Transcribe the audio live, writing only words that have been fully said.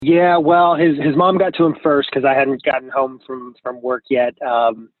Yeah, well, his mom got to him first because I hadn't gotten home from work yet.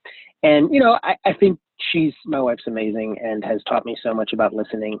 And I think my wife's amazing and has taught me so much about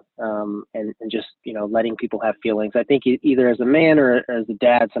listening, and just letting people have feelings. I think either as a man or as a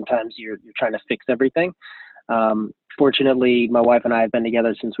dad, sometimes you're trying to fix everything. Fortunately, my wife and I have been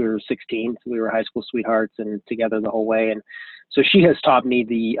together since we were 16. So we were high school sweethearts and together the whole way. And so she has taught me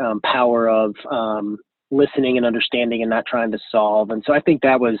the power of listening and understanding and not trying to solve. And so I think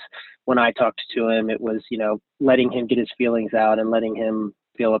that was when I talked to him, it was, letting him get his feelings out and letting him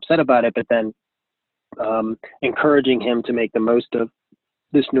feel upset about it, but then encouraging him to make the most of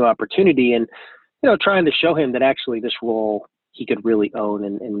this new opportunity and, trying to show him that actually this role he could really own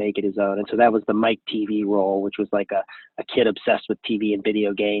and make it his own. And so that was the Mike TV role, which was like a kid obsessed with TV and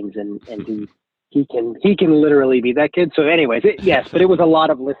video games, and he can literally be that kid. So anyways, yes, but it was a lot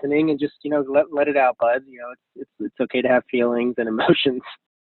of listening and just, let it out, bud. It's okay to have feelings and emotions.